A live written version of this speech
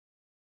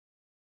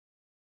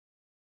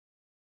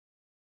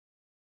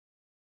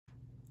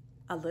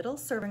A little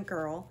servant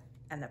girl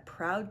and the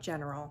proud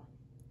general.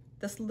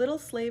 This little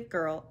slave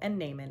girl and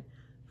Naaman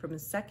from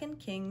 2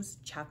 Kings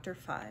chapter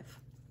 5.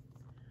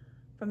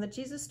 From the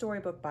Jesus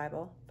Storybook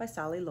Bible by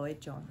Sally Lloyd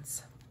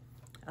Jones.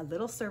 A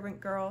little servant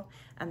girl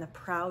and the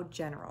proud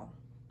general.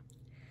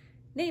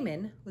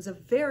 Naaman was a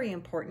very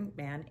important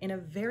man in a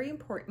very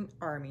important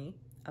army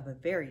of a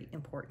very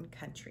important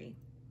country.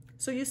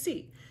 So you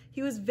see,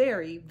 he was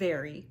very,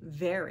 very,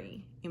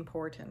 very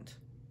important.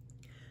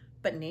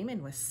 But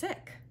Naaman was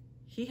sick.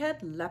 He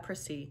had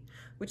leprosy,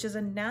 which is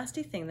a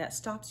nasty thing that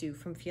stops you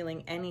from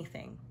feeling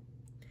anything.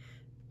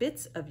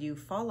 Bits of you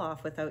fall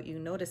off without you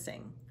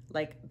noticing,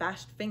 like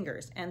bashed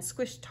fingers and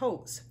squished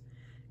toes.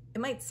 It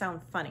might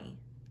sound funny,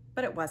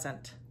 but it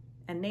wasn't,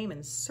 and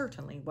Naaman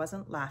certainly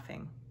wasn't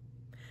laughing.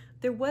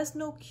 There was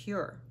no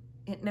cure.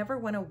 It never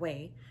went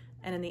away,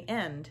 and in the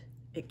end,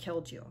 it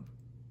killed you.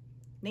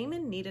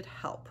 Naaman needed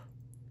help.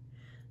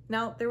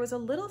 Now, there was a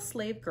little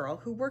slave girl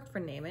who worked for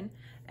Naaman,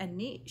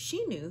 and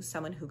she knew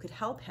someone who could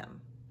help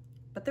him.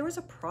 But there was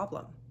a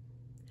problem.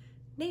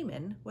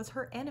 Naaman was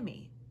her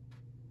enemy.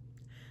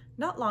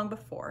 Not long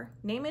before,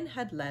 Naaman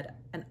had led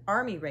an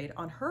army raid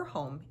on her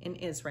home in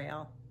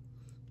Israel.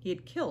 He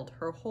had killed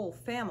her whole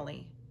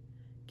family,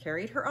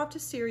 carried her off to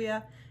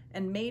Syria,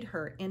 and made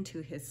her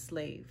into his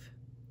slave.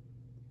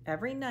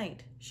 Every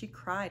night, she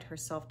cried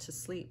herself to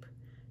sleep.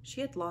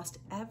 She had lost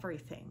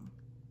everything.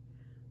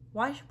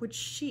 Why would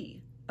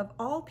she, of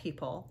all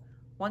people,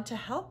 want to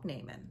help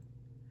Naaman?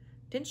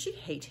 Didn't she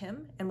hate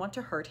him and want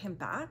to hurt him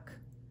back?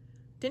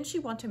 Didn't she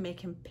want to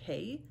make him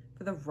pay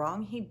for the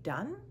wrong he'd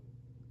done?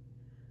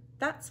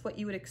 That's what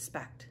you would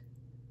expect.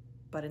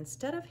 But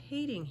instead of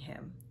hating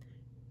him,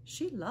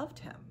 she loved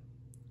him.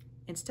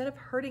 Instead of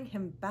hurting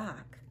him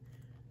back,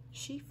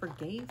 she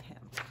forgave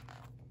him.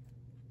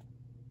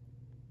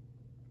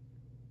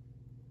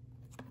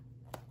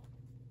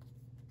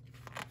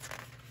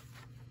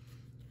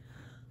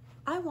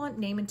 I want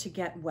Naaman to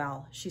get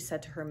well, she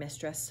said to her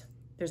mistress.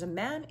 There's a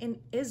man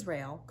in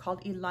Israel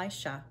called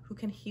Elisha who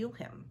can heal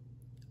him.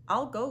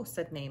 I'll go,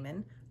 said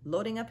Naaman,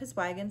 loading up his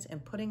wagons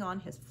and putting on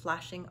his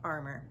flashing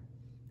armor.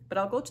 But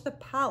I'll go to the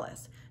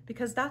palace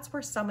because that's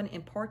where someone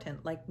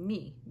important like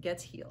me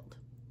gets healed.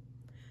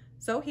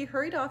 So he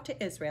hurried off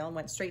to Israel and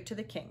went straight to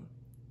the king.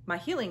 My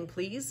healing,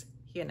 please,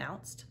 he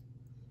announced.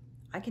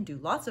 I can do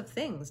lots of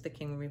things, the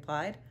king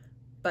replied,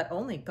 but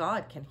only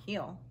God can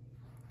heal.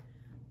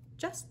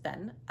 Just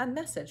then, a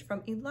message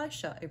from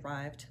Elisha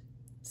arrived.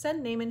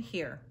 Send Naaman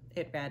here,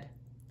 it read.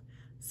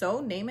 So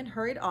Naaman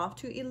hurried off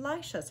to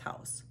Elisha's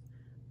house.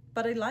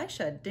 But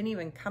Elisha didn't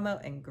even come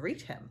out and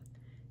greet him.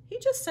 He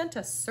just sent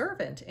a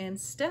servant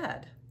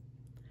instead.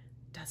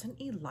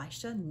 Doesn't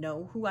Elisha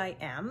know who I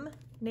am?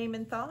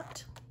 Naaman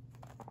thought.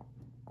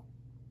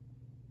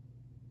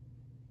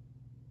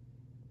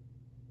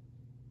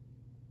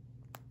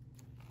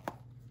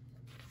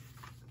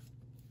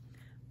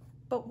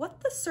 But what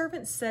the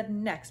servant said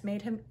next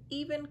made him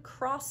even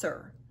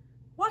crosser.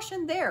 Wash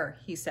in there,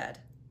 he said.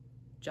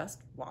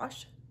 Just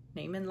wash?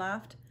 Naaman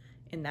laughed.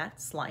 In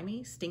that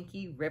slimy,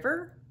 stinky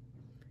river?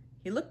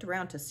 He looked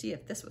around to see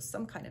if this was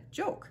some kind of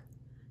joke.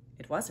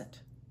 It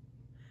wasn't.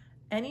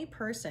 Any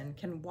person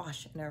can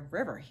wash in a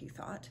river, he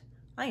thought.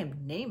 I am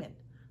Naaman.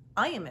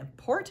 I am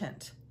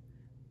important.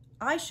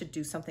 I should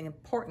do something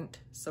important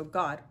so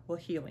God will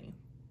heal me.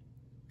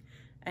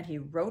 And he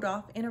rode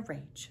off in a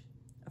rage.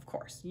 Of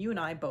course, you and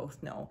I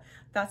both know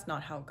that's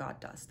not how God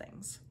does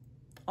things.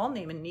 All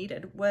Naaman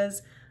needed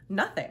was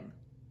nothing.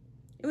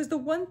 It was the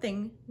one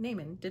thing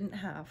Naaman didn't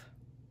have.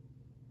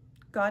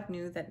 God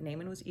knew that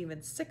Naaman was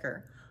even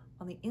sicker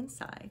on the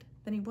inside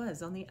than he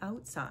was on the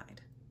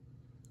outside.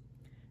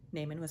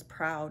 Naaman was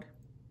proud.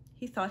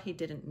 He thought he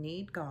didn't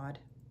need God.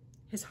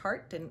 His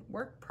heart didn't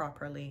work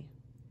properly.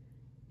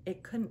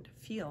 It couldn't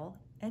feel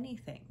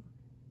anything.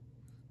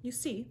 You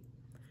see,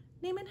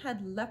 Naaman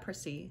had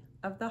leprosy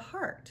of the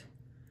heart.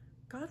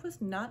 God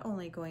was not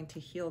only going to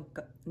heal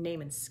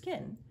Naaman's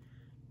skin,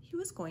 he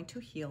was going to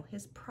heal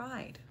his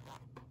pride.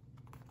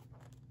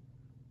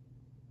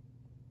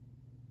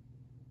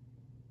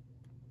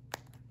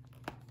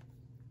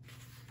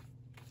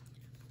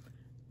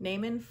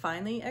 Naaman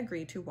finally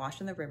agreed to wash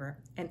in the river,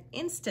 and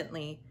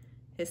instantly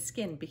his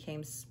skin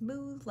became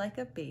smooth like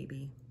a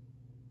baby.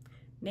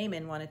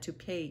 Naaman wanted to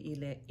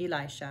pay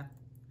Elisha.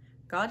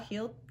 God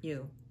healed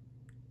you.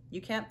 You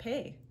can't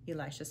pay,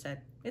 Elisha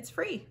said. It's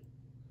free.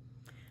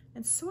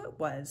 And so it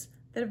was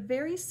that a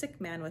very sick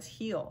man was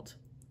healed,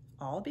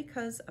 all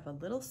because of a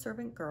little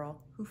servant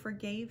girl who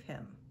forgave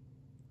him.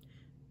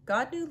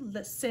 God knew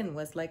sin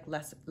was like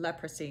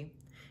leprosy.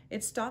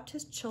 It stopped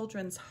his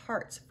children's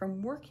hearts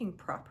from working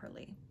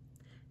properly,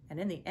 and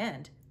in the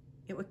end,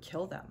 it would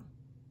kill them.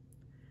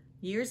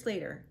 Years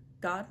later,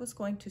 God was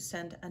going to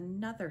send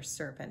another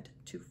servant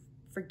to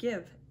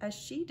forgive as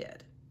she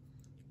did,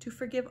 to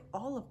forgive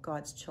all of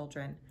God's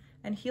children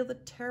and heal the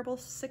terrible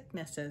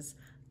sicknesses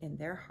in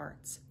their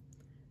hearts.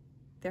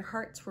 Their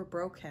hearts were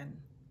broken,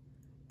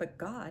 but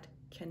God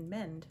can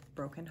mend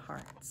broken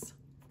hearts.